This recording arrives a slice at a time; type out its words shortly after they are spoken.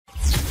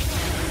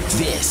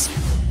This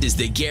is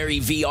the Gary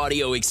V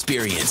audio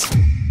experience.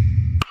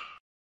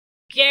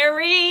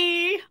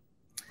 Gary.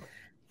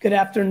 Good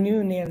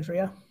afternoon,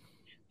 Andrea.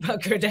 Well,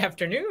 good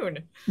afternoon.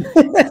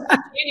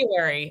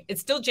 January. It's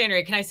still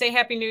January. Can I say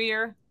Happy New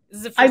Year? This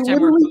is the first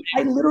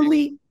time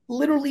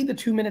literally the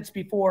 2 minutes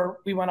before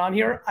we went on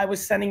here, I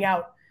was sending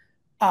out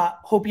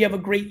hope you have a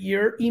great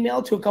year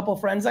email to a couple of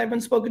friends I've been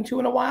spoken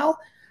to in a while.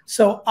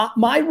 So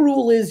my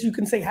rule is you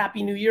can say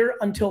Happy New Year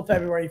until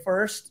February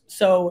 1st.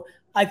 So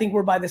I think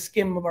we're by the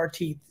skin of our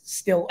teeth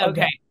still.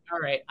 Okay. All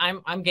right.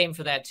 I'm game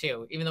for that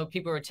too. Even though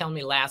people were telling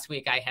me last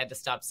week I had to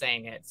stop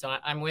saying it. So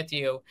I'm with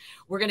you.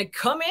 We're going to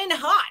come in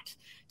hot.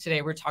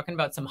 Today we're talking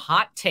about some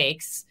hot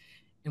takes,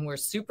 and we're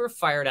super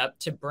fired up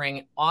to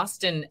bring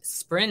Austin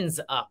Sprins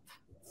up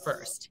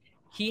first.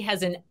 He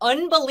has an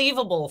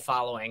unbelievable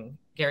following,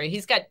 Gary.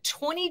 He's got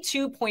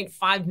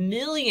 22.5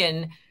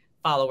 million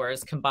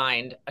followers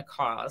combined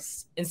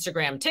across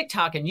Instagram,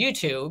 TikTok, and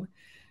YouTube.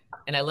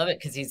 And I love it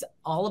because he's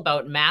all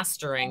about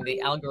mastering the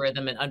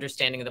algorithm and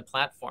understanding the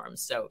platform.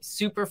 So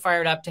super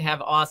fired up to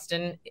have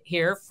Austin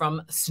here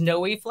from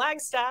snowy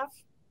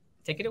Flagstaff.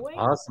 Take it away.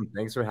 Awesome.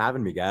 Thanks for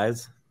having me,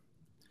 guys.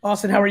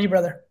 Austin, how are you,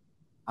 brother?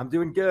 I'm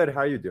doing good.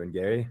 How are you doing,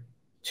 Gary?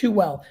 Too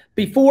well.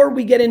 Before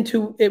we get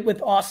into it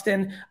with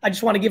Austin, I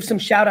just want to give some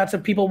shout outs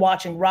of people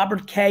watching.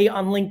 Robert K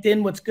on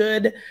LinkedIn, what's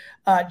good?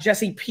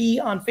 Jesse P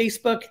on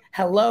Facebook,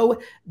 hello.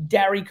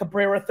 Dari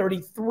Cabrera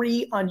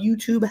 33 on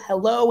YouTube,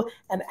 hello.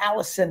 And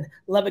Allison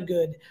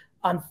Levigood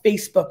on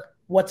Facebook,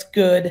 what's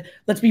good?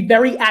 Let's be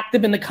very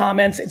active in the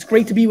comments. It's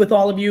great to be with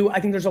all of you.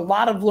 I think there's a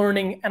lot of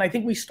learning, and I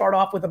think we start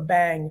off with a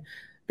bang,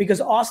 because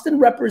Austin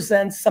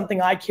represents something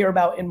I care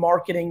about in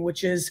marketing,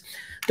 which is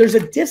there's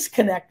a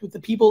disconnect with the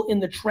people in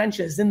the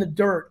trenches, in the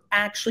dirt,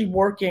 actually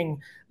working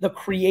the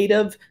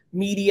creative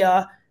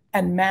media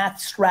and math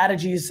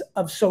strategies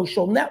of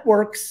social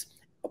networks,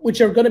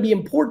 which are going to be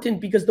important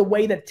because the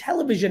way that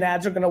television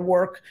ads are going to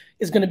work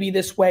is going to be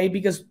this way,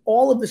 because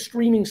all of the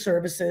streaming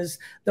services,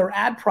 their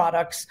ad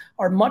products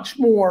are much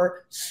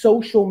more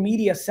social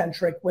media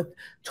centric with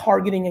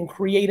targeting and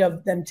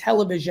creative than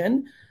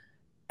television.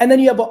 And then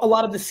you have a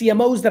lot of the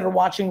CMOs that are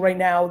watching right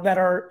now that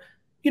are,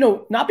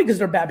 not because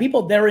they're bad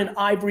people, they're in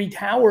ivory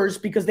towers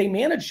because they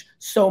manage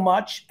so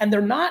much and they're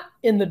not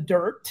in the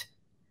dirt.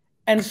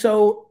 And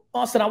so,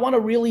 Austin, I want to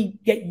really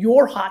get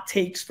your hot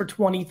takes for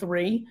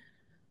 23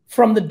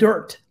 from the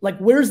dirt. Like,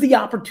 where's the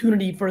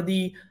opportunity for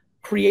the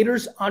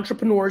creators,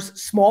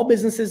 entrepreneurs, small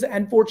businesses,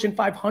 and Fortune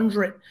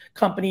 500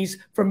 companies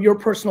from your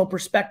personal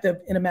perspective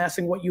in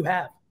amassing what you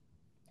have?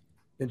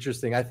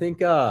 Interesting. I think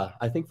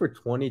for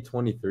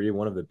 2023,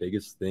 one of the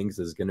biggest things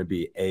is going to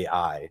be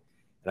AI.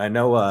 And I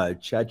know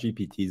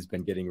ChatGPT has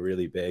been getting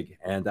really big,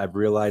 and I've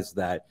realized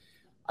that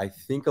I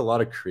think a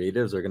lot of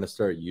creatives are going to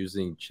start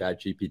using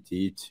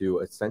ChatGPT to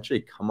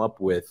essentially come up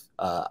with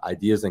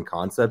ideas and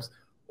concepts,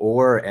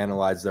 or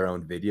analyze their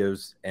own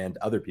videos and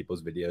other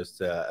people's videos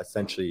to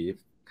essentially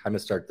kind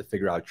of start to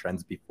figure out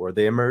trends before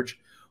they emerge,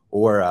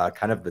 or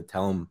kind of to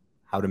tell them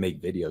how to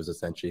make videos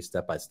essentially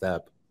step by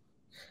step.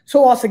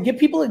 So Austin, give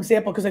people an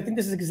example, because I think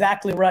this is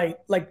exactly right.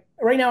 Like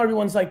right now,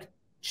 everyone's like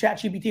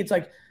ChatGPT. It's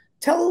like,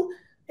 tell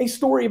a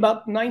story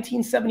about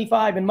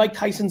 1975 in Mike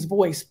Tyson's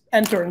voice,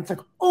 enter. And it's like,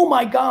 oh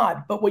my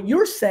God. But what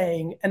you're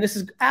saying, and this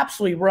is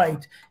absolutely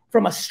right,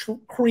 from a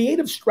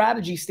creative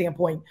strategy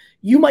standpoint,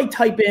 you might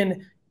type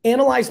in,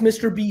 analyze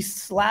Mr.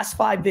 Beast's last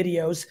 5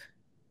 videos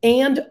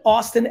and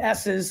Austin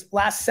S's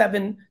last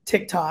 7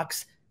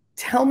 TikToks.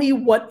 Tell me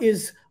what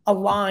is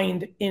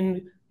aligned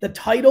in the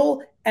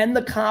title and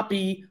the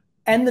copy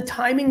and the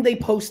timing they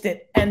post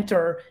it,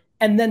 enter.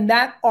 And then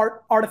that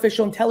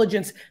artificial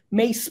intelligence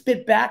may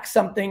spit back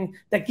something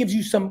that gives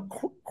you some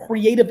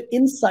creative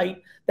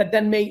insight that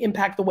then may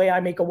impact the way I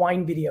make a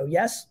wine video.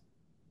 Yes?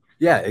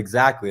 Yeah,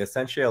 exactly.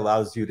 Essentially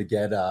allows you to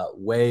get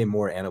way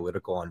more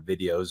analytical on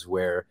videos,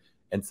 where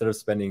instead of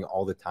spending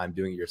all the time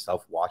doing it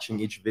yourself, watching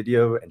each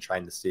video and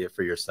trying to see it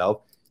for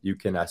yourself, you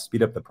can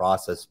speed up the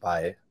process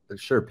by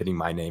putting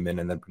my name in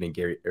and then putting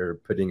Gary, or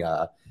putting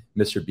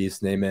Mr.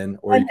 Beast's name in.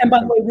 Or and by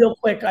the way, real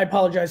quick, I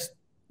apologize.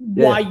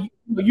 Yeah. Why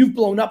you've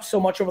blown up so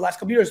much over the last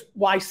couple of years,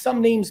 why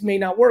some names may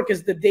not work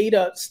is the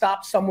data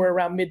stopped somewhere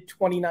around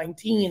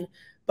mid-2019,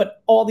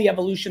 but all the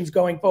evolutions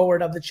going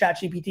forward of the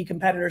ChatGPT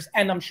competitors,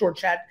 and I'm sure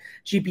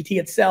ChatGPT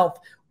itself,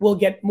 will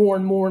get more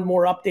and more and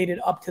more updated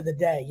up to the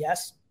day.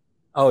 Yes?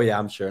 Oh yeah,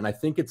 I'm sure. And I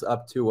think it's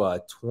up to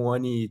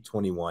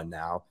 2021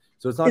 now.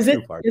 So it's not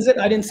too far. Is it?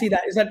 I didn't see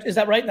that. Is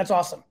that right? That's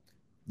awesome.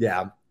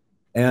 Yeah.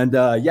 And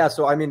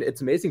so I mean,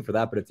 it's amazing for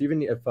that. But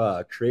even if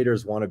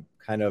creators want to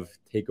kind of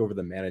take over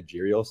the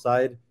managerial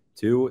side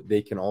too,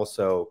 they can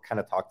also kind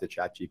of talk to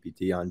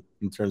ChatGPT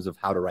in terms of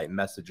how to write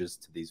messages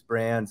to these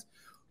brands,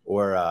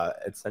 or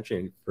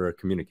essentially for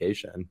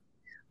communication.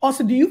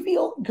 Also, do you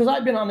feel, because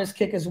I've been on this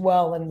kick as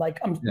well, and like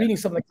I'm reading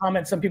some of the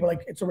comments, some people are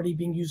like, it's already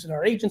being used in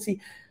our agency.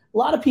 A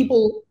lot of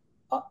people,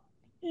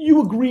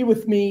 you agree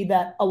with me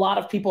that a lot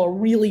of people are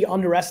really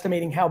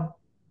underestimating how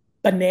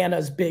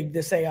bananas big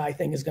this AI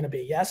thing is going to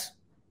be, yes?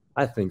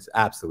 I think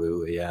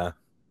absolutely, yeah.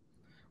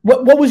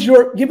 What was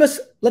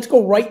let's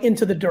go right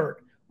into the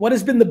dirt. what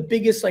has been the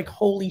biggest like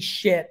holy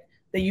shit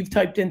that you've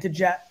typed into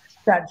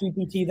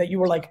ChatGPT that you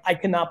were like, I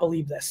cannot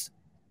believe this?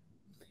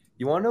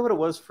 You want to know what it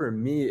was for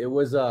me? It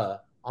was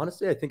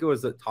honestly, I think it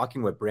was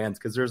talking with brands,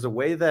 because there's a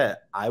way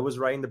that I was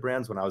writing the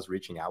brands when I was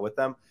reaching out with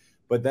them.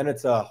 But then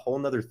it's a whole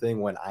nother thing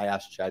when I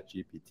asked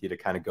ChatGPT to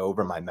kind of go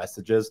over my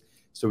messages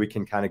so we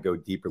can kind of go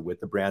deeper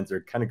with the brands.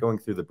 They're kind of going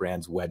through the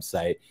brand's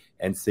website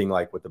and seeing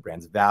like what the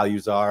brand's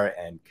values are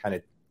and kind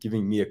of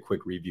giving me a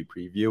quick review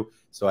preview.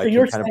 So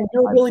you're saying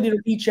your ability to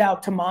reach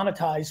out to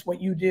monetize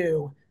what you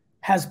do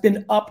has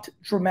been upped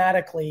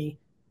dramatically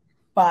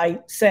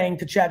by saying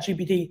to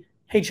ChatGPT,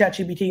 hey,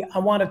 ChatGPT, I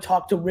want to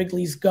talk to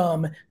Wrigley's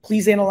Gum.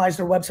 Please analyze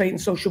their website and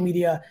social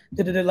media,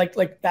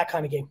 like that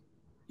kind of game.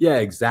 Yeah,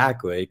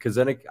 exactly. Because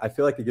then I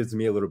feel like it gives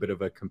me a little bit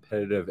of a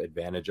competitive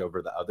advantage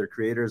over the other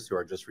creators who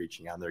are just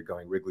reaching out and they're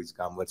going, Wrigley's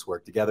Gum, let's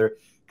work together.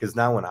 Because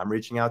now when I'm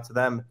reaching out to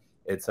them,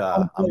 it's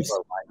I'm more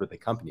aligned with the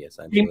company,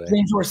 essentially.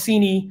 James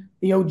Orsini,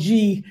 the OG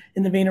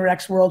in the Vayner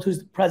X world, who's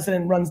the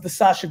president, runs the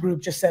Sasha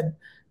Group, just said,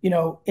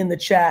 in the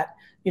chat,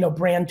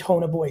 brand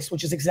tone of voice,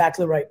 which is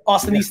exactly right.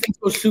 Austin, these things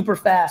go super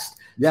fast.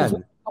 Yeah. So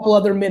a couple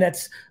other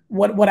minutes.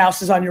 What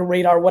else is on your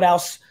radar? What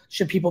else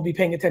should people be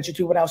paying attention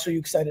to? What else are you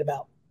excited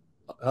about?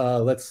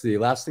 Let's see.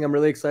 Last thing I'm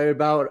really excited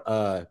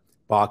about,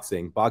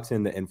 boxing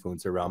in the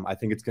influencer realm. I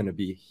think it's going to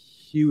be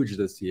huge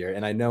this year.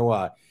 And I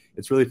know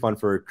it's really fun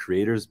for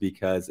creators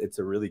because it's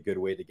a really good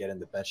way to get in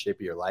the best shape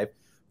of your life.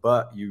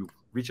 But you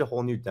reach a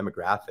whole new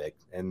demographic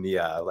and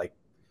the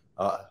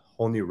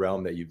whole new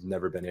realm that you've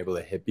never been able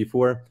to hit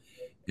before.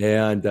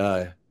 And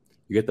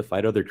you get to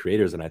fight other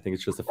creators. And I think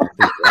it's just a fun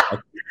thing.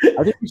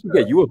 I think we should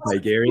get you a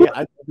fight, Gary. I'd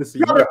love to see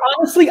you.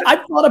 Honestly,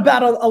 I've thought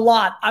about it a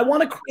lot. I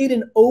want to create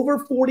an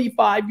over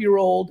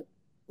 45-year-old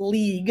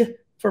league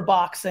for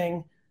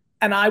boxing.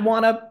 And I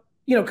want to,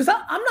 because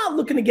I'm not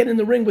looking to get in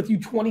the ring with you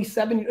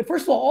 27.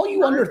 First of all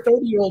you under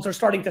 30-year-olds are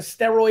starting to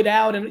steroid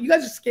out, and you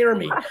guys are scaring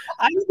me.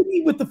 I need to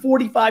be with the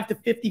 45 to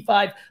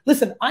 55.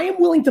 Listen, I am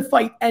willing to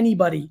fight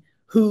anybody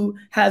who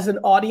has an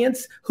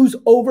audience who's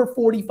over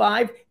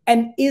 45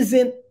 and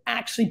isn't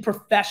actually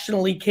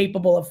professionally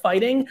capable of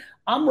fighting.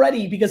 I'm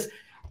ready because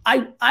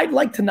I'd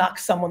like to knock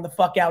someone the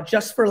fuck out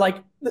just for like,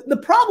 the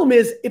problem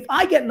is if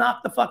I get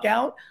knocked the fuck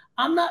out,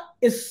 I'm not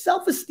as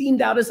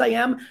self-esteemed out as I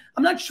am.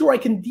 I'm not sure I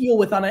can deal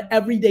with on an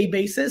everyday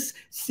basis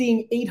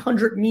seeing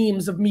 800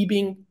 memes of me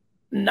being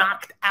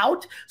knocked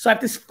out. So I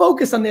have to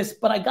focus on this,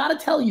 but I got to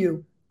tell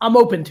you, I'm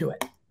open to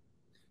it.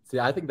 See,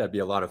 I think that'd be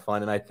a lot of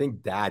fun. And I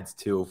think dads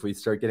too, if we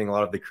start getting a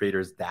lot of the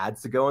creators'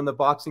 dads to go in the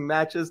boxing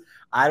matches,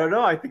 I don't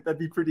know. I think that'd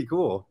be pretty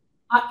cool.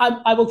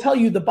 I will tell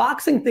you the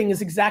boxing thing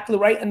is exactly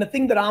right. And the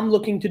thing that I'm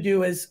looking to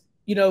do is,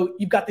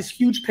 you've got this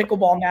huge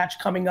pickleball match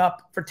coming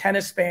up for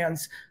tennis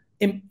fans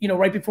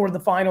right before the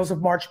finals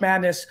of March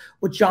Madness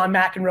with John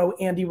McEnroe,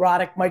 Andy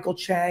Roddick, Michael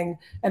Chang,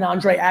 and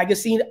Andre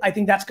Agassi. I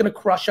think that's going to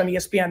crush on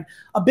ESPN.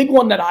 A big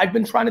one that I've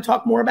been trying to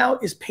talk more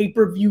about is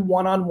pay-per-view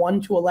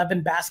 1-on-1 to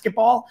 11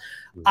 basketball.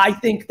 I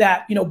think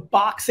that,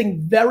 boxing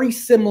very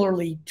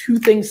similarly, two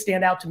things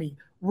stand out to me.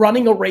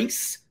 Running a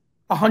race,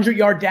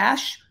 100-yard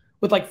dash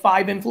with like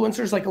 5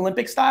 influencers, like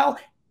Olympic style,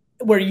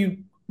 where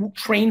you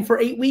train for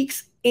 8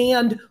 weeks,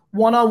 and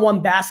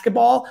one-on-one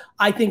basketball,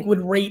 I think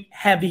would rate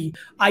heavy.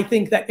 I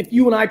think that if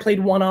you and I played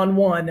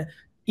one-on-one,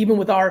 even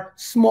with our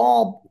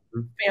small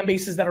fan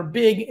bases that are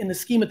big in the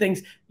scheme of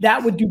things,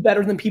 that would do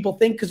better than people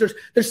think, because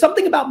there's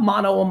something about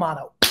mano a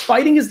mano.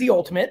 Fighting is the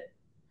ultimate,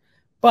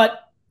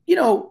 but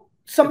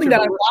something that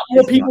a lot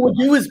more people would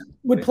do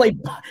would play.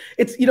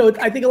 It's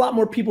I think a lot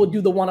more people would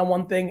do the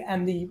one-on-one thing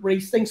and the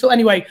race thing. So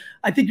anyway,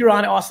 I think you're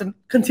on it, Austin.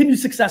 Continued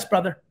success,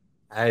 brother.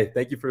 Hey,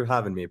 thank you for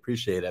having me.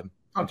 Appreciate it.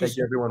 Thank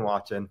you, everyone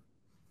watching.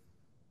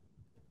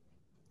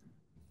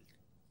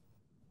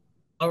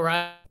 All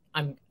right.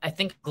 I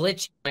think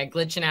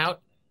glitching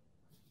out.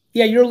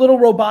 Yeah, you're a little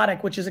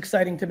robotic, which is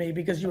exciting to me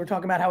because you were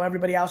talking about how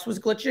everybody else was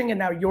glitching and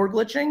now you're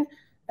glitching,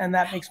 and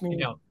that makes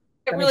me.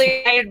 It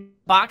really a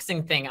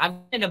boxing thing.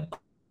 I'm gonna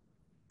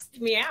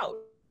me out.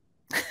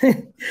 All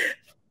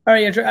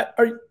right, Andrew.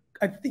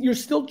 I think you're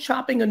still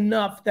chopping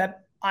enough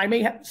that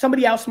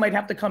somebody else might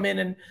have to come in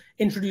and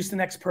introduce the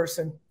next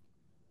person.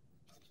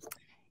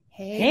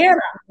 Hey, Hannah.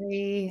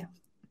 Hey.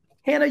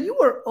 Hannah, you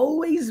are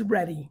always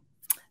ready.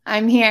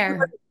 I'm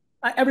here.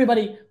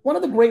 Everybody, one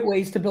of the great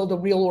ways to build a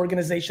real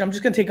organization, I'm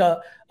just going to take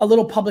a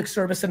little public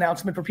service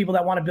announcement for people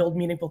that want to build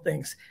meaningful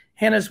things.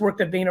 Hannah's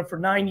worked at Vayner for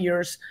 9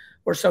 years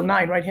or so.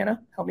 9, right,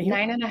 Hannah? Help me here.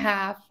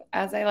 9.5,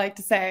 as I like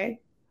to say.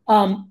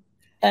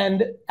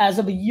 And as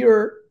of a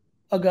year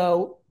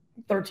ago,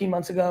 13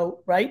 months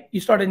ago, right?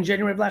 You started in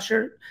January of last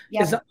year.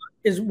 Yeah.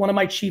 Is one of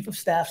my chief of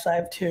staffs. I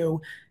have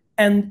 2.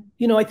 And,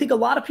 I think a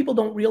lot of people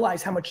don't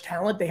realize how much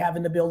talent they have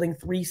in the building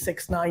 3,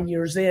 6, 9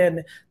 years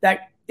in,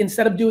 that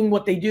instead of doing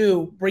what they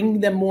do, bringing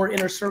them more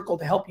inner circle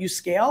to help you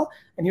scale.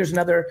 And here's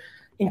another,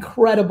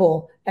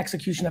 incredible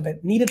execution of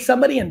it. Needed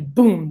somebody, and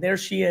boom, there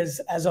she is,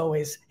 as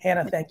always.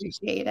 Hannah, thank you.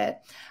 Appreciate it.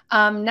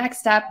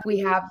 Next up, we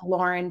have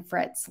Lauren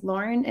Fritz.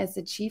 Lauren is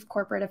the Chief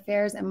Corporate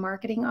Affairs and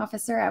Marketing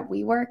Officer at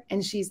WeWork,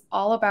 and she's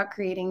all about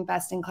creating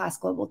best-in-class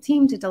global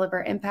team to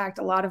deliver impact,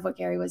 a lot of what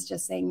Gary was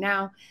just saying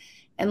now,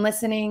 and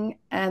listening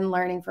and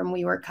learning from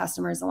WeWork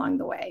customers along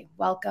the way.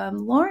 Welcome,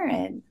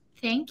 Lauren.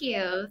 Thank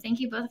you. Thank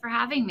you both for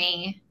having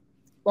me.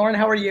 Lauren,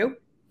 how are you?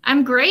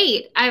 I'm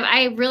great.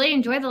 I really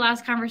enjoyed the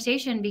last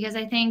conversation because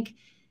I think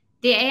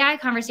the AI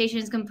conversation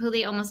is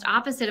completely almost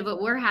opposite of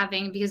what we're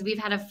having, because we've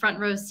had a front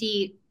row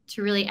seat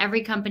to really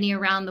every company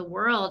around the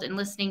world and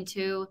listening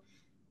to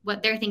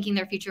what they're thinking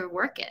their future of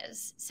work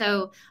is.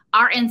 So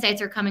our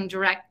insights are coming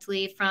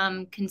directly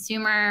from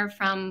consumer,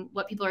 from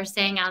what people are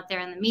saying out there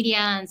in the media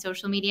and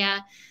social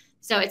media.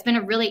 So it's been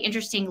a really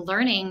interesting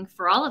learning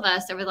for all of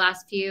us over the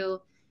last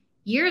few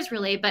years,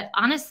 really. But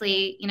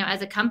honestly,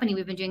 as a company,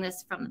 we've been doing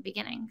this from the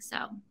beginning.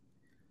 So,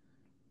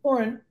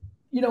 Lauren,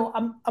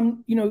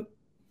 you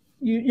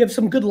have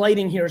some good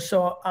lighting here,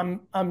 so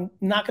I'm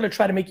not going to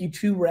try to make you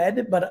too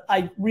red, but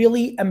I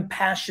really am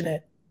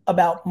passionate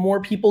about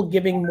more people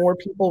giving more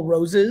people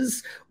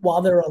roses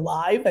while they're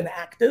alive and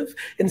active,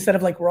 instead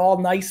of like we're all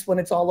nice when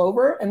it's all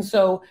over. And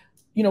so,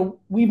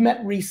 we've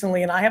met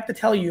recently, and I have to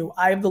tell you,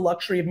 I have the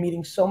luxury of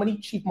meeting so many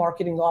chief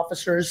marketing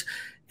officers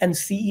and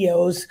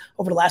CEOs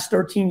over the last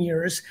 13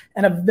 years,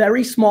 and a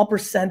very small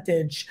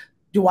percentage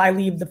do I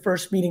leave the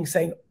first meeting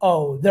saying,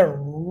 oh, they're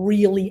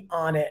really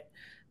on it.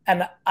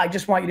 And I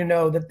just want you to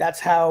know that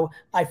that's how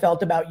I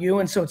felt about you.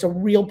 And so it's a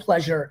real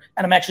pleasure.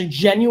 And I'm actually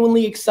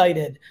genuinely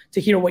excited to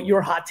hear what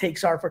your hot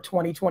takes are for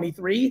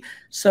 2023.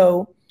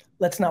 So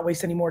let's not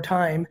waste any more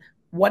time.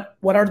 What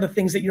are the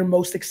things that you're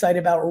most excited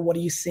about, or what are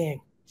you seeing?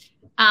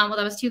 Well,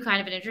 that was too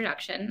kind of an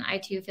introduction. I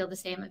too feel the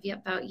same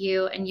about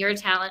you and your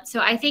talent.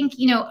 So I think,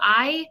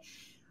 I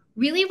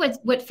really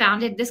what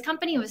founded this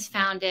company was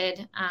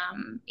founded,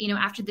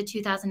 after the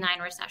 2009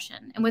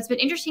 recession. And what's been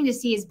interesting to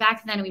see is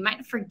back then, we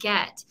might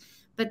forget,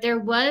 but there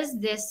was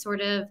this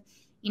sort of,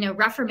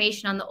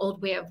 reformation on the old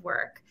way of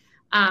work.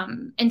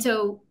 And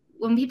so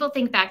when people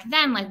think back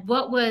then, like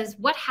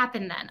what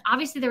happened then?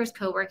 Obviously there was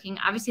co-working.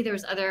 Obviously there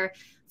was other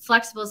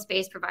flexible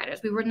space providers.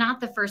 We were not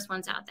the first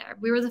ones out there.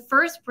 We were the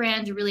first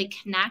brand to really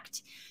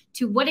connect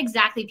to what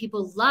exactly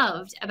people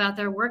loved about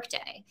their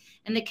workday,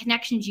 and the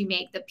connections you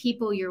make, the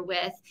people you're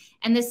with,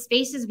 and the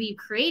spaces we've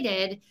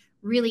created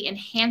really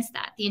enhanced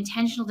that, the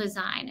intentional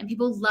design. And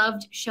people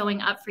loved showing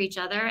up for each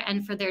other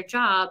and for their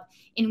job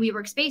in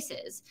WeWork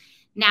spaces.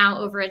 Now,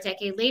 over a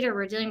decade later,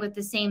 we're dealing with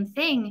the same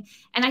thing.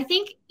 And I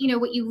think,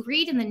 what you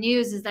read in the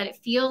news is that it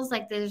feels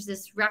like there's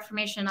this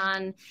reformation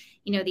on,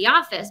 the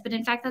office. But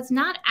in fact, that's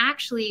not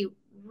actually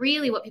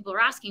really what people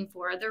are asking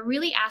for. They're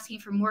really asking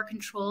for more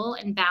control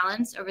and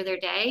balance over their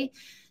day.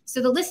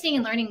 So the listening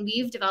and learning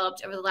we've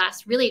developed over the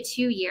last really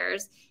 2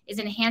 years is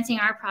enhancing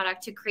our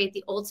product to create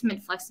the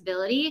ultimate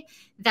flexibility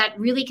that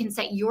really can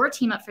set your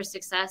team up for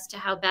success to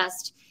how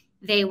best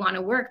they want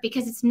to work,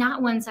 because it's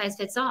not one size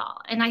fits all.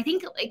 And I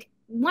think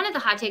one of the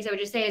hot takes I would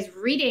just say is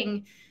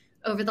reading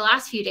over the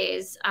last few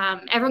days,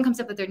 everyone comes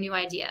up with their new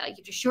idea. You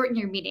have to shorten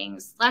your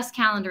meetings, less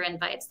calendar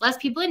invites, less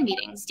people in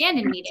meetings,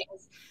 stand-in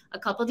meetings, a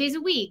couple days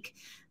a week.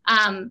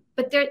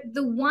 But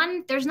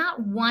there's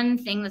not one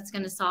thing that's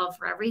going to solve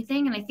for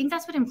everything. And I think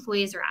that's what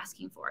employees are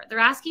asking for. They're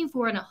asking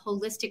for a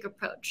holistic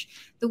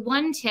approach. The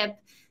one tip,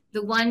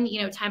 the one,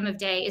 time of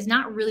day is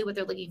not really what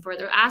they're looking for.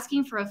 They're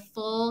asking for a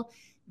full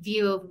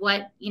view of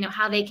what,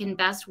 how they can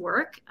best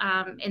work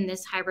in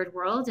this hybrid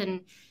world.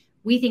 And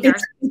we think our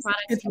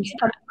products can do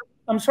that.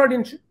 I'm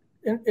sorry to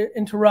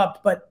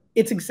interrupt, but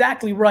it's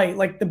exactly right.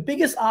 Like the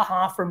biggest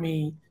aha for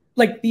me,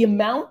 like the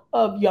amount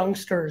of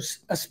youngsters,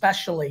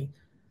 especially,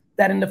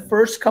 that in the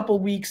first couple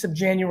of weeks of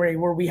January,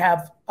 where we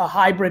have a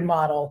hybrid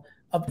model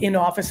of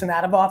in-office and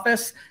out of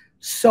office,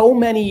 so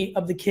many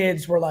of the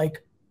kids were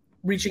like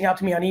reaching out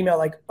to me on email,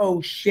 like,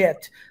 oh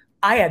shit,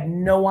 I had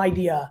no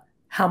idea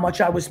how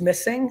much I was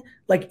missing.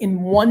 Like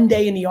in one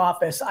day in the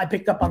office, I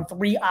picked up on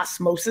 3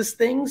 osmosis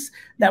things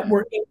that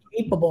were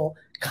incapable,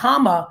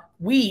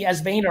 we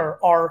as Vayner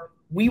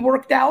we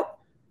worked out,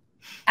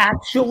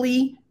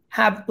 actually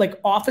have like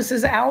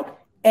offices out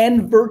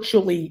and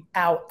virtually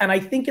out. And I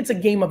think it's a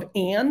game of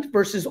and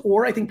versus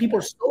or. I think people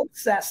are so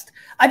obsessed.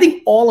 I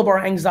think all of our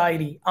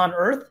anxiety on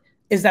earth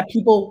is that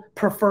people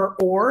prefer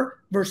or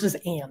versus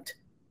and.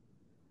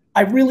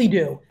 I really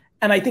do.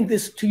 And I think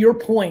this, to your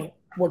point,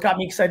 what got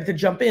me excited to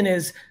jump in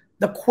is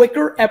the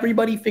quicker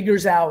everybody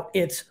figures out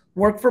it's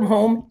work from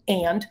home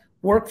and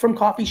work from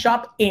coffee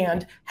shop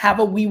and have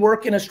a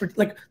WeWork in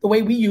like the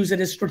way we use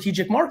it is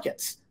strategic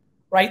markets,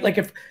 right?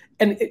 Like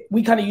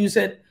we kind of use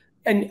it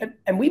and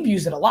we've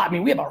used it a lot. I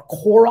mean, we have our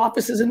core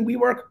offices in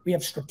WeWork. We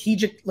have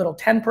strategic little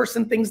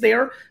 10-person things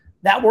there.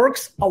 That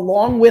works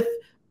along with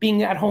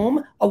being at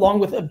home, along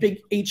with a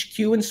big HQ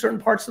in certain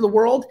parts of the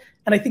world.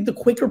 And I think the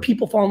quicker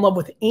people fall in love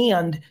with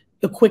and,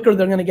 the quicker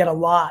they're going to get a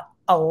lot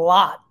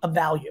of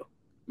value.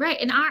 Right.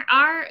 And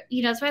our,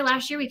 that's why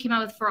last year we came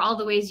out with For All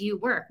the Ways You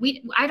Work.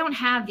 I don't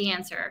have the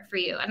answer for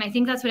you. And I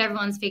think that's what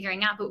everyone's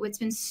figuring out. But what's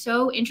been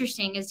so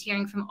interesting is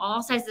hearing from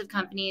all sizes of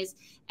companies,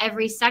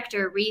 every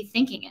sector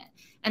rethinking it.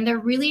 And they're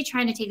really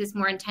trying to take this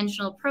more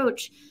intentional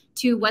approach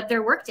to what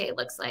their workday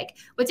looks like.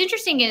 What's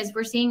interesting is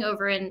we're seeing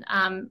over in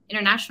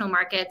international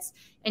markets,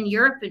 in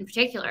Europe in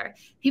particular,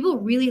 people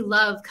really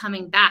love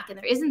coming back, and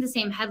there isn't the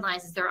same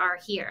headlines as there are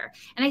here.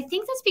 And I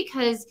think that's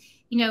because,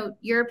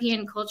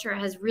 European culture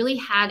has really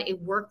had a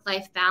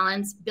work-life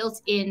balance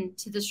built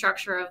into the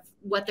structure of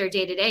what their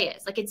day-to-day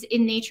is. Like, it's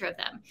in nature of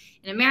them.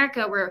 In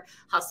America, we're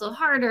hustle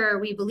harder.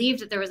 We believed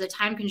that there was a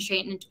time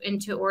constraint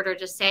into order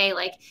to say,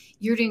 like,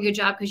 you're doing a good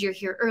job because you're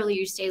here early,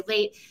 you stay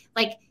late.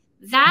 Like,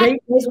 that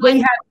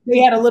they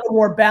had a little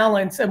more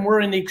balance, and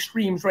we're in the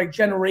extremes, right?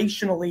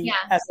 Generationally.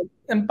 Yeah.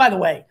 And by the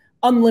way,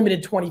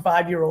 unlimited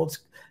 25-year-olds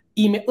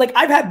email. Like,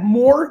 I've had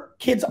more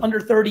kids under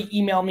 30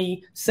 email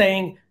me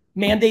saying,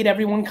 mandate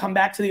everyone come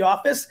back to the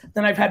office,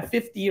 than I've had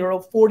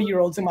 50-year-old,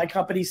 40-year-olds in my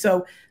company.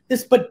 So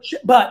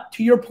but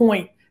to your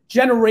point,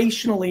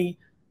 generationally,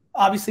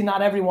 obviously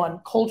not everyone,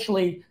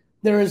 culturally,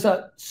 there is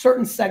a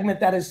certain segment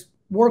that has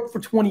worked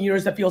for 20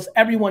 years that feels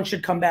everyone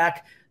should come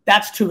back.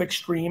 That's too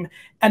extreme.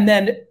 And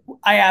then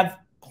I have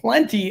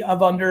plenty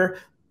of under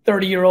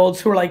 30-year-olds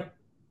who are like,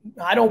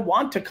 I don't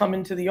want to come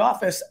into the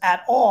office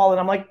at all. And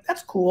I'm like,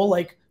 that's cool.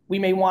 Like, we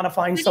may want to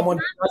find someone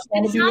who does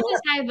want to do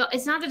that.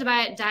 It's not the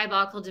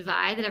diabolical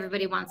divide that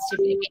everybody wants to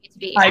make it to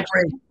be. I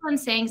agree.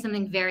 Everyone's saying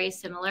something very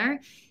similar.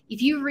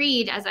 If you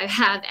read, as I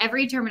have,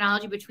 every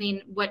terminology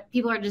between what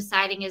people are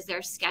deciding is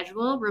their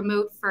schedule,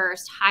 remote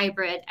first,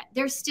 hybrid,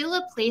 there's still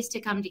a place to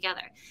come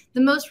together.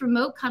 The most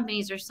remote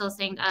companies are still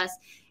saying to us,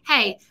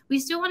 hey, we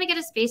still want to get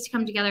a space to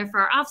come together for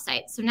our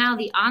offsite. So now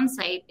the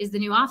onsite is the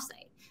new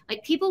offsite.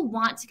 Like, people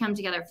want to come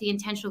together for the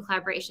intentional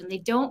collaboration. They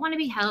don't want to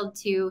be held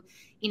to,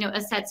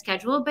 a set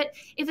schedule. But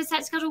if a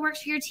set schedule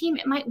works for your team,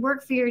 it might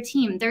work for your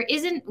team. There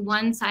isn't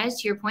one size,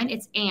 to your point.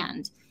 It's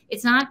and.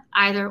 It's not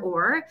either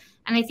or.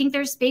 And I think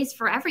there's space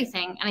for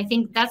everything. And I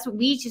think that's what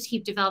we just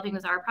keep developing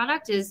with our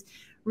product is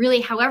really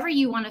however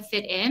you want to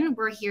fit in,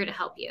 we're here to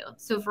help you.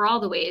 So for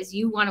all the ways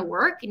you want to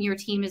work and your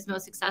team is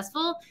most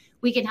successful,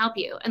 we can help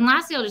you. And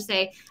lastly, I'll just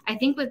say, I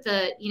think with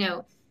the,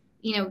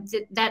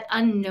 that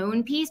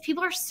unknown piece,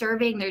 people are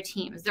surveying their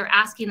teams. They're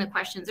asking the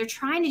questions. They're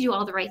trying to do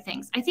all the right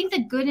things. I think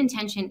the good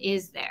intention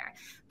is there,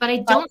 but I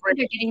don't think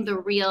they're getting the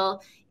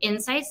real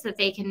insights that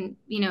they can,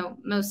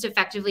 most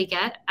effectively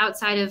get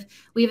outside of,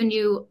 we have a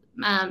new,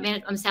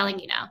 I'm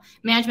selling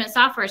management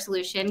software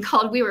solution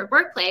called We Work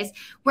Workplace,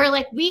 where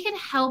like we can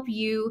help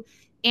you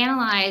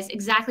analyze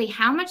exactly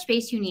how much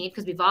space you need,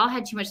 because we've all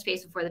had too much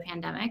space before the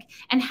pandemic,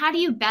 and how do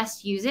you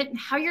best use it, and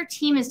how your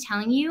team is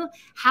telling you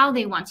how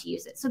they want to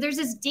use it. So there's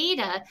this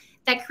data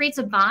that creates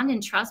a bond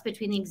and trust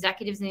between the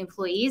executives and the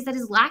employees that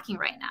is lacking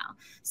right now.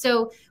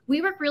 So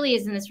WeWork really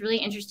is in this really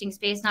interesting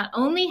space, not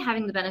only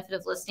having the benefit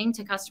of listening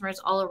to customers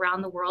all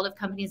around the world of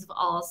companies of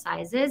all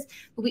sizes,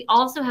 but we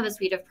also have a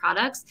suite of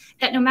products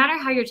that no matter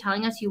how you're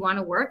telling us you want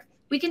to work,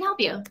 we can help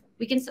you.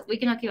 We can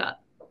hook you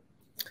up.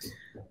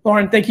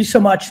 Lauren, thank you so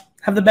much.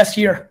 Have the best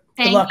year.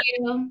 Thank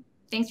you.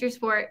 Thanks for your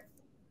support.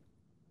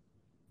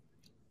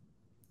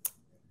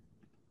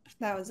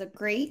 That was a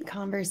great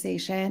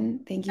conversation.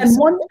 Thank you.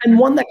 And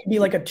one that could be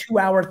like a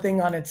 2-hour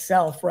thing on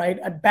itself, right?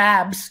 At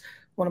Babs,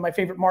 one of my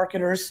favorite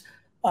marketers,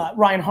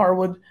 Ryan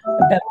Harwood,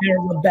 and Beth Baird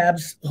love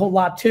Babs a whole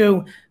lot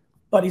too.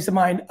 Buddies of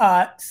mine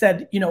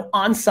said,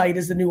 on-site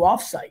is the new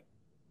off-site,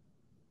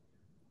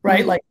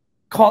 right? Mm-hmm. Like,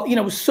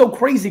 it was so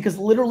crazy because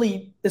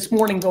literally this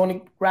morning going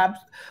to grab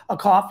a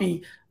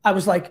coffee, I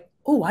was like,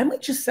 oh, I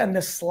might just send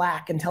this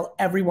Slack and tell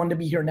everyone to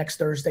be here next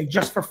Thursday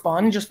just for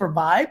fun, just for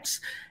vibes.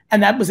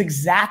 And that was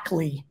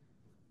exactly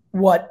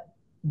what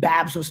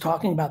Babs was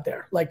talking about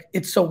there. Like,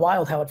 it's so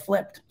wild how it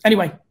flipped.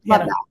 Anyway.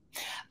 Love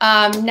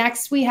that.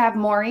 Next, we have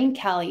Maureen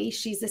Kelly.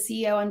 She's the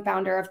CEO and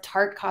founder of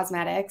Tarte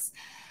Cosmetics.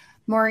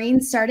 Maureen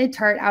started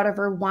Tarte out of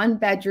her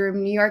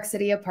 1-bedroom New York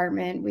City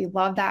apartment. We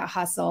love that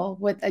hustle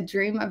with a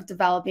dream of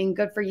developing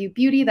good for you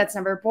beauty that's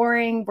never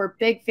boring. We're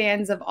big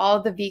fans of all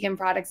of the vegan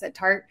products that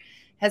Tarte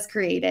has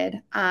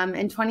created.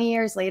 And 20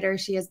 years later,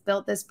 she has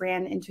built this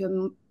brand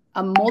into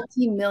a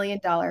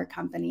multi-million-dollar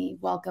company.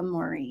 Welcome,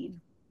 Maureen.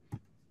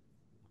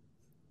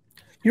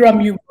 You're on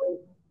mute.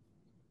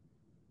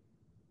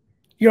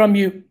 You're on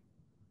mute.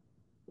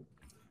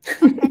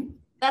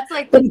 That's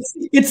like,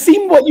 it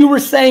seemed what you were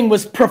saying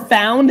was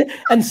profound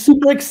and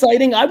super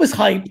exciting. I was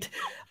hyped.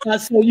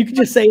 So you could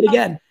just say it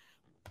again.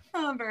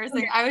 Oh,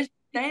 embarrassing. I was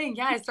saying,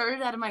 I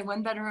started out of my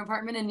 1-bedroom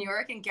apartment in New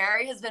York, and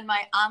Gary has been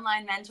my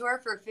online mentor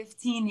for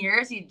 15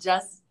 years. We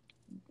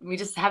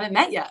just haven't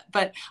met yet,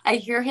 but I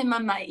hear him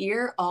on my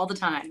ear all the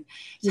time.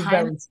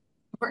 Time is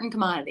an important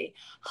commodity.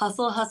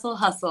 Hustle, hustle,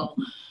 hustle.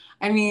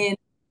 I mean,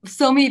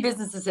 so many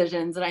business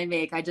decisions that I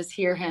make, I just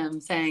hear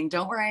him saying,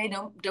 don't worry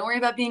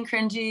about being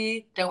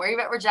cringy. Don't worry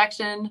about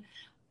rejection.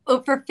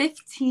 Oh, for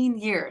 15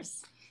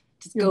 years,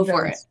 just go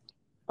for it.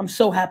 I'm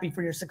so happy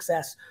for your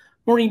success.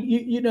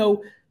 Maureen,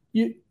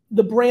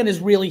 the brand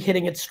is really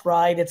hitting its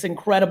stride. It's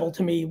incredible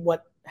to me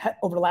what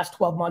over the last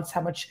 12 months,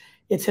 how much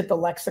it's hit the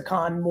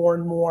lexicon more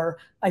and more.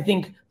 I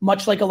think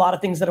much like a lot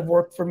of things that have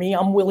worked for me,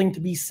 I'm willing to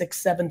be 6,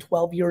 7,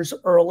 12 years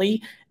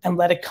early and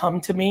let it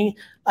come to me.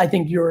 I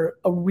think you're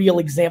a real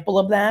example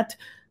of that.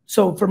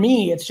 So for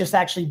me, it's just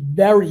actually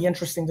very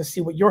interesting to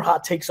see what your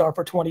hot takes are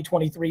for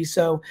 2023.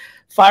 So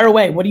fire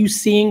away. What are you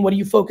seeing? What are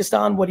you focused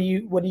on? What do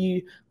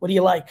you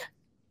like?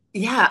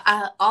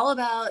 Yeah, all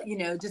about,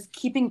 just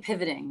keeping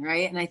pivoting,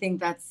 right? And I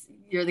think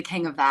you're the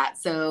king of that.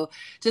 So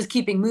just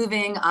keeping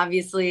moving.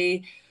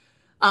 Obviously,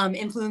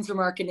 influencer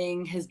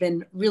marketing has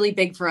been really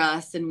big for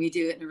us, and we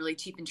do it in a really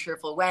cheap and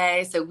cheerful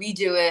way. So we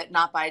do it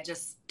not by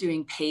just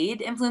doing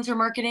paid influencer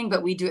marketing,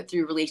 but we do it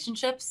through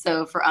relationships.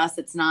 So for us,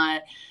 it's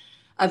not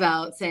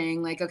about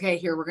saying like, okay,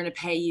 here, we're going to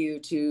pay you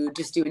to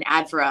just do an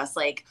ad for us.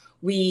 Like,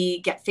 we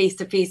get face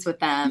to face with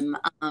them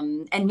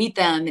and meet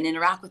them and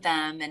interact with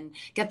them and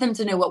get them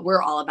to know what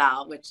we're all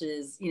about, which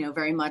is,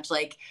 very much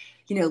like,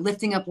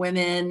 lifting up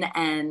women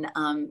and,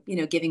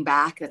 giving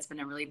back. That's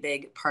been a really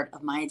big part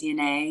of my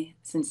DNA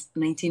since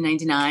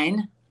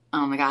 1999.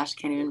 Oh my gosh,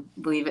 can't even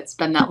believe it's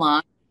been that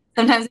long.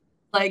 Sometimes it's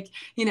like,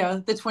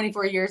 the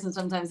 24 years, and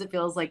sometimes it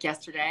feels like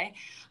yesterday.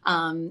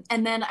 And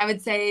then I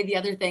would say the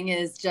other thing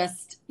is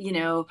just,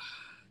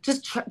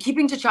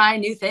 keeping to try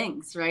new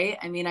things, right?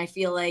 I mean, I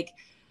feel like,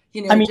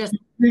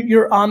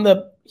 you're on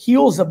the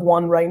heels of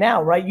one right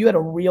now, right? You had a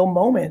real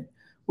moment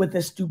with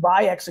this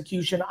Dubai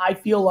execution. I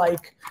feel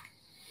like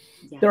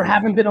there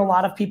haven't been a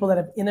lot of people that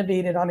have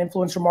innovated on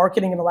influencer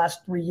marketing in the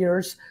last 3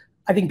 years.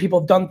 I think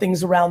people have done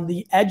things around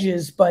the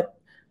edges, but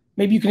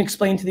maybe you can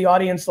explain to the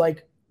audience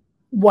like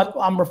what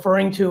I'm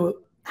referring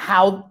to,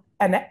 how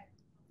and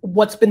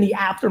what's been the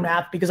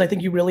aftermath, because I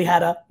think you really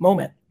had a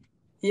moment.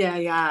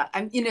 Yeah.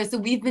 So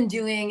we've been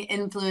doing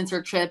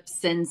influencer trips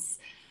since,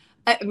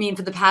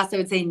 for the past, I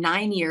would say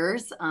 9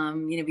 years.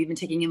 We've been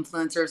taking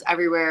influencers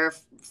everywhere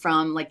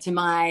from like to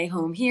my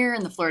home here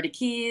in the Florida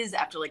Keys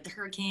after like the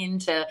hurricane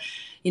to,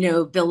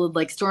 build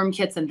like storm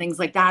kits and things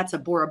like that, to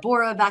Bora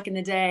Bora back in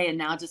the day. And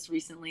now just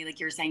recently, like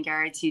you were saying,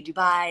 Gary, to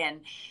Dubai.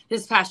 And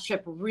this past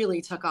trip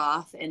really took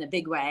off in a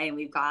big way. And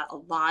we've got a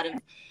lot of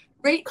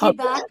great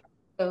feedback.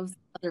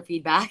 Other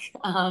feedback.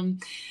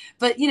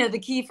 But the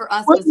key for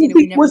us was,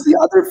 was the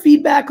other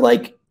feedback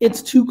like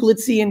it's too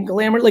glitzy and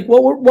glamour? Like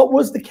what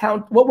was the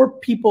count? What were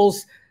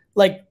people's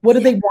like? What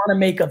did they want to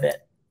make of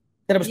it?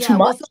 That it was too much.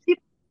 Well, some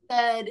people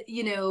said,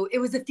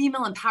 it was a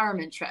female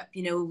empowerment trip.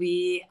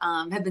 We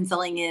have been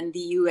selling in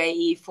the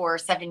UAE for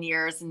 7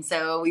 years, and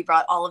so we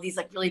brought all of these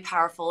like really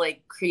powerful,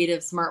 like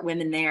creative, smart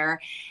women there,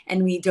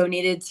 and we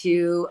donated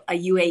to a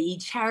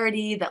UAE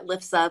charity that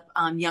lifts up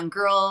young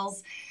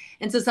girls.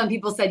 And so some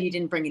people said you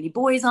didn't bring any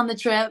boys on the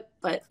trip,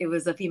 but it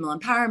was a female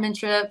empowerment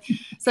trip.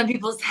 Some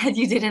people said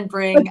you didn't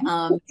bring.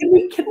 Can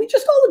we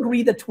just all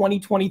agree that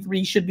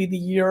 2023 should be the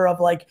year of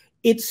like,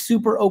 it's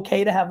super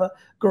okay to have a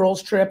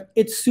girls trip.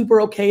 It's super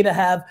okay to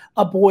have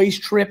a boys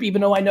trip, even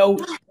though I know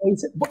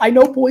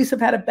boys have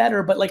had it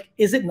better, but like,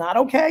 is it not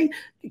okay?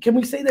 Can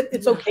we say that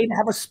it's okay to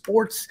have a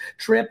sports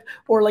trip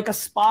or like a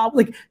spa?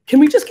 Like,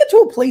 can we just get to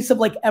a place of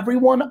like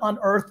everyone on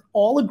earth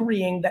all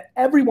agreeing that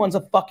everyone's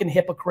a fucking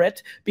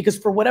hypocrite because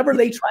for whatever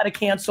they try to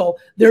cancel,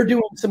 they're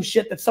doing some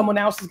shit that someone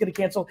else is going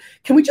to cancel.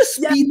 Can we just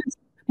speed this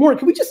more?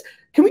 Can we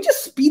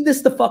just speed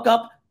this the fuck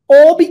up?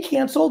 All be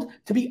canceled,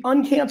 to be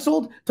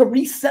uncanceled, to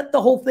reset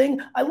the whole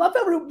thing. I love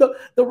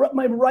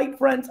my right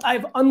friends. I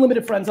have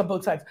unlimited friends on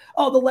both sides.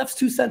 Oh, the left's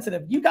too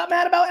sensitive. You got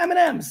mad about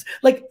M&Ms.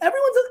 Like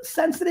everyone's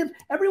sensitive.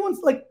 Everyone's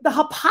like the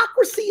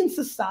hypocrisy in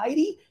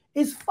society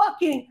is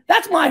fucking.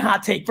 That's my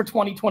hot take for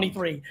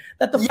 2023.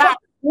 That the fucking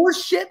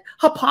horseshit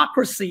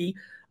hypocrisy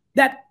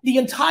that the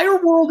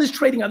entire world is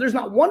trading on. There's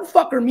not one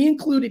fucker, me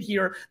included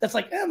here, that's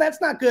like, that's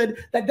not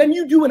good. That then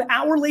you do an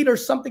hour later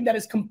something that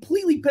is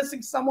completely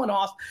pissing someone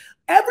off.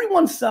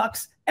 Everyone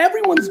sucks.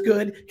 Everyone's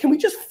good. Can we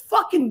just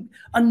fucking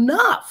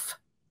enough?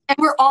 And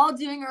we're all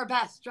doing our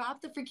best.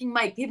 Drop the freaking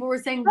mic. People were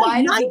saying,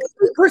 why?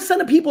 90%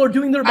 of people are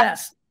doing their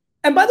best.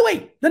 And by the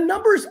way, the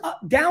number's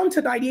down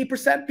to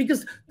 98%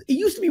 because it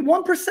used to be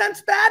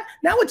 1% bad.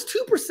 Now it's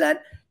 2%.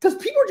 Because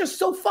people are just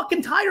so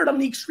fucking tired on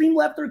the extreme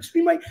left or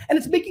extreme right, and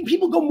it's making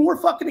people go more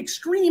fucking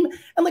extreme.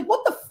 And like,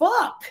 what the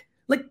fuck?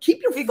 Like,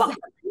 keep your fucking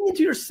opinion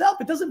to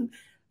yourself. It doesn't.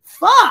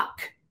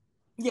 Fuck.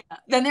 Yeah.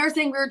 Then they were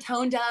saying we were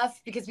tone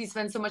deaf because we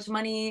spend so much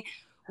money.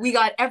 We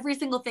got every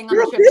single thing on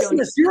the trip.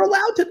 Business. You're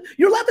allowed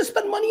to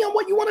spend money on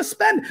what you want to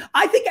spend.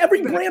 I think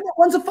every brand that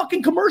runs a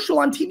fucking commercial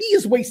on TV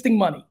is wasting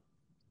money.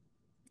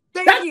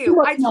 Thank you.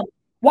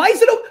 Why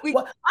is it?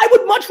 I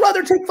would much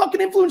rather take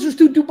fucking influencers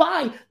to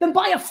Dubai than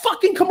buy a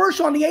fucking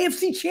commercial on the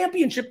AFC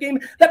Championship game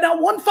that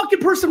not one fucking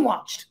person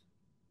watched.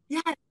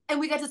 Yeah, and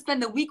we got to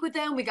spend the week with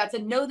them. We got to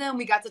know them.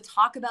 We got to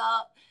talk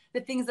about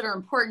the things that are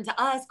important to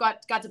us.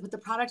 Got to put the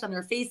product on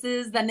their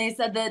faces. Then they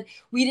said that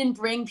we didn't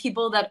bring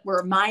people that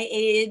were my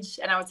age,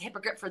 and I was a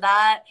hypocrite for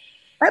that.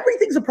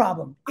 Everything's a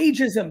problem.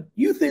 Ageism,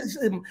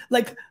 youthism,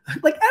 like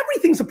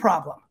everything's a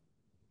problem.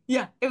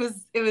 Yeah, it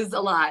was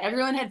a lot.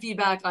 Everyone had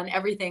feedback on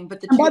everything,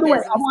 but by the way,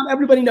 I want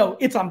everybody to know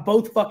it's on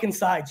both fucking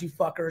sides, you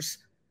fuckers.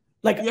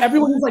 Like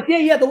everyone was like,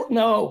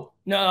 no.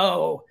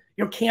 No,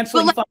 you're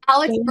canceling. But like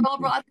Alex Earl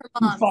brought her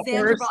mom.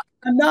 Sandra brought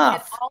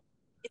enough. all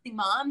amazing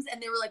moms,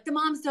 and they were like, the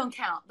moms don't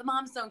count. The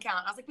moms don't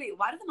count. I was like, wait,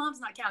 why do the moms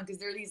not count? Because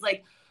they're these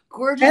like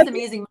gorgeous,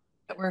 amazing moms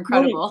that were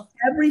incredible.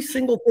 Every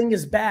single thing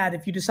is bad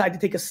if you decide to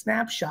take a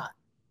snapshot,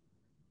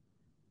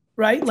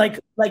 right? Like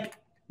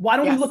why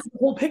don't we look at the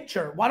whole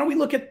picture? Why don't we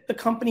look at the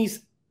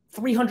company's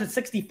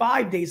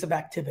 365 days of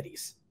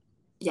activities?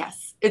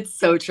 Yes, it's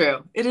so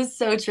true. It is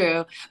so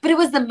true. But it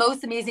was the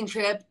most amazing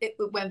trip. It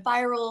went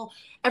viral.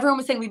 Everyone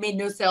was saying we made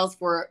no sales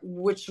for it,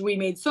 which we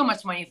made so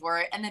much money for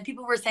it. And then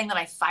people were saying that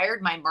I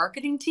fired my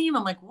marketing team.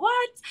 I'm like,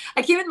 what?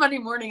 I came in Monday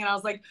morning and I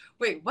was like,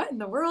 wait, what in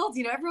the world?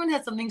 You know, everyone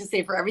had something to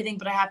say for everything.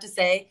 But I have to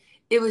say,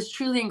 it was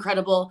truly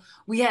incredible.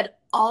 We had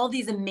all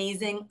these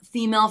amazing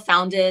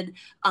female-founded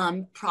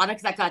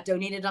products that got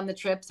donated on the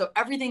trip. So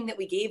everything that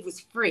we gave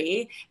was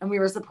free, and we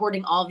were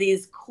supporting all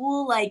these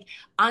cool, like,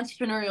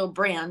 entrepreneurial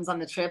brands on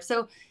the trip.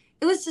 So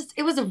it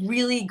was a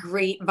really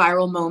great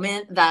viral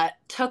moment that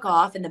took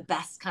off in the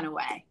best kind of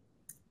way.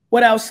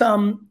 What else?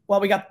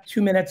 Well, we got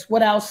 2 minutes.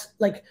 What else?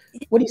 Like,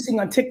 what are you seeing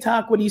on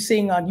TikTok? What are you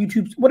seeing on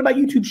YouTube? What about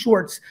YouTube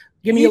Shorts?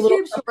 Give me a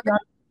little.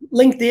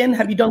 LinkedIn.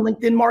 Have you done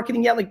LinkedIn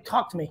marketing yet? Like,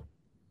 talk to me.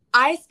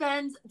 I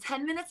spend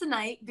 10 minutes a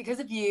night because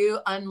of you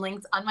on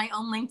my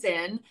own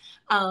LinkedIn.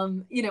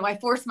 You know, I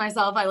force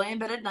myself. I lay in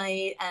bed at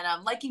night and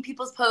I'm liking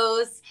people's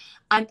posts.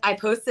 I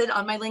posted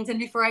on my LinkedIn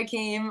before I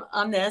came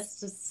on this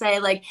to say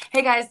like,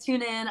 hey guys,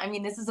 tune in. I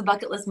mean, this is a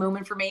bucket list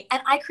moment for me.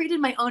 And I created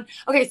my own.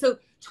 Okay, so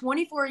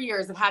 24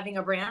 years of having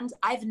a brand.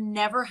 I've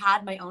never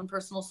had my own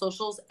personal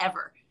socials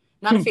ever.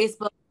 Not a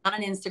Facebook, not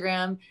on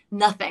Instagram,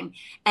 nothing.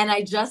 And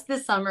I just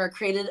this summer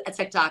created a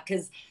TikTok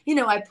because, you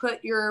know, I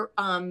put your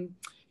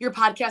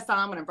podcast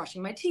on when I'm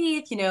brushing my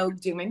teeth, you know,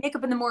 doing my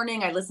makeup in the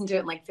morning. I listen to it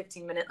in like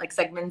 15-minute like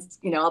segments,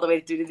 you know, all the way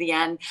through to the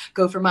end,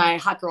 go for my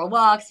hot girl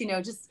walks, you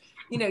know, just,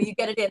 you know, you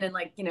get it in and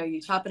like, you know, you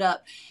chop it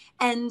up.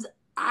 And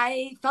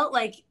I felt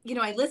like, you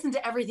know, I listened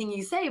to everything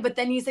you say, but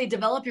then you say,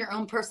 develop your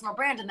own personal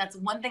brand. And that's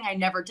one thing I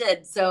never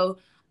did. So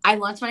I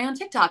launched my own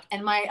TikTok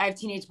and I have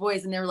teenage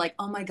boys and they were like,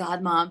 oh my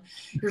God, Mom,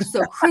 you're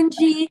so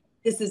cringy.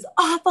 This is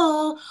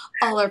awful.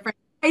 All our friends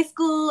in high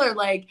school are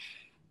like,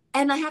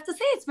 and I have to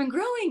say, it's been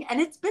growing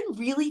and it's been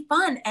really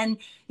fun. And,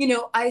 you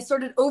know, I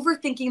started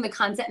overthinking the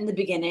content in the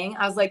beginning.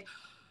 I was like,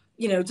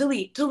 you know,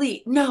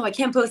 delete. No, I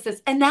can't post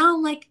this. And now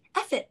I'm like,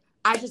 F it.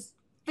 I just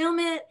film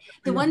it.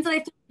 The ones that I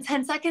filmed in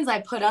 10 seconds,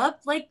 I put up,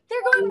 like, they're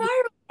going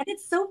viral. And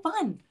it's so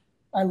fun.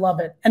 I love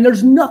it. And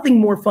there's nothing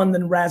more fun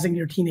than razzing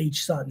your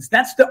teenage sons.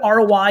 That's the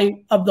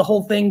ROI of the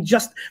whole thing.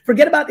 Just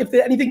forget about if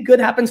anything good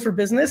happens for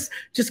business.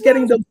 Just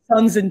getting those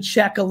sons in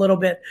check a little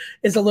bit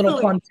is a little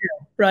fun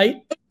too,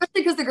 right? Especially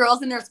because the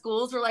girls in their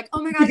schools were like,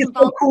 oh my God, it's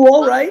so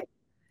cool, right?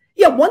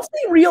 Yeah, once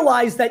they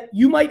realize that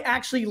you might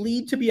actually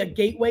lead to be a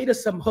gateway to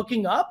some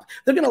hooking up,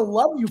 they're going to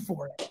love you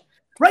for it.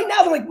 Right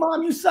now, they're like,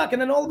 Mom, you suck.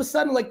 And then all of a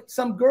sudden, like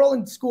some girl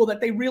in school that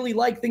they really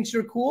like thinks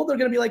you're cool. They're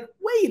going to be like,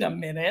 wait a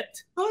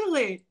minute.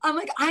 Totally. I'm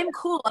like, I'm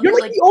cool. You're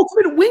like the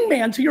ultimate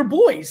wingman to your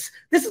boys.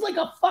 This is like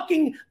a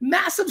fucking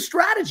massive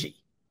strategy.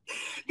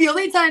 The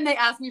only time they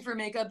ask me for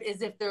makeup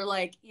is if they're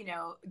like, you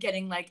know,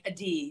 getting like a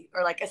D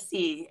or like a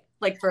C,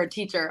 like for a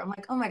teacher. I'm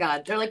like, oh my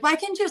God. They're like, why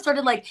can't you have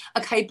started like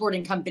a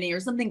kiteboarding company or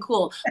something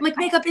cool? I'm like,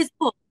 makeup is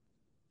cool.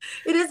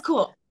 It is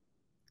cool.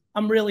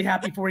 I'm really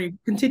happy for you.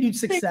 Continued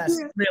success.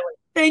 Really.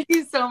 Thank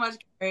you so much,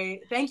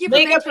 Gary. Thank you for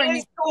makeup mentoring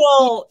is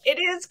cool. It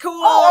is cool.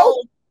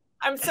 Oh.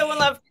 I'm so in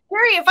love.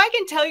 Gary, if I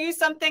can tell you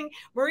something,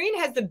 Maureen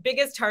has the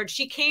biggest heart.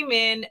 She came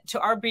in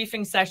to our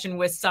briefing session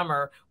with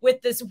Summer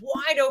with this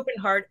wide open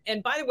heart.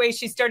 And by the way,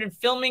 she started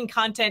filming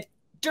content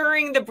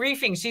during the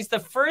briefing. She's the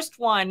first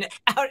one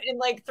out in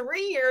like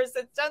 3 years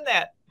that's done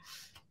that.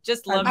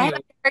 Just love you.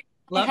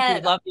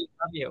 Love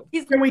you.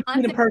 He's can we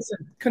meet in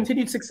person.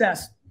 Continued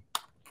success.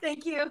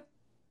 Thank you.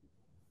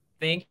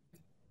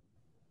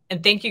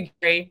 Thank you,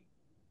 Gary.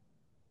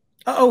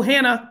 Uh-oh,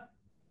 Hannah.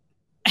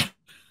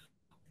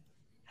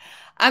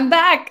 I'm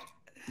back.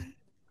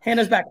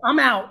 Hannah's back. I'm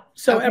out.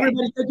 So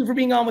everybody, thank you for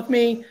being on with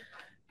me.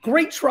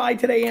 Great try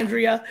today,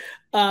 Andrea.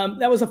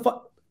 That was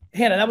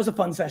a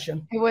fun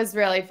session. It was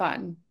really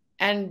fun.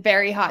 And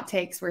very hot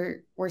takes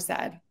were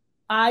said.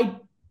 I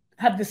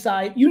have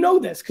decided, you know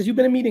this, because you've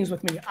been in meetings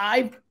with me.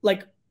 I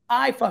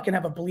fucking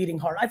have a bleeding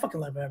heart. I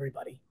fucking love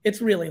everybody.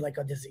 It's really like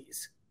a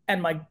disease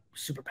and my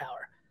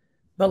superpower.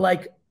 But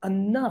like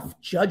enough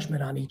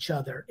judgment on each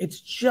other. It's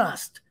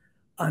just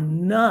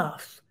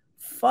enough.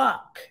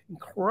 Fuck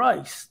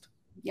Christ.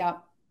 Yeah.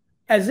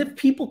 As if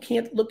people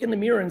can't look in the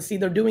mirror and see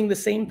they're doing the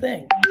same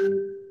thing.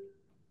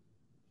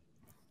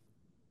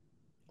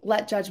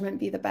 Let judgment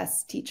be the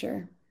best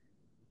teacher.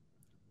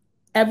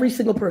 Every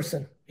single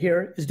person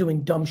here is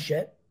doing dumb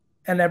shit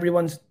and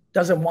everyone's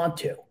doesn't want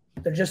to.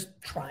 They're just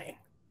trying.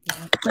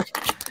 Yeah.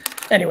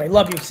 Anyway,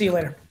 love you. See you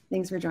later.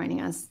 Thanks for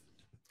joining us.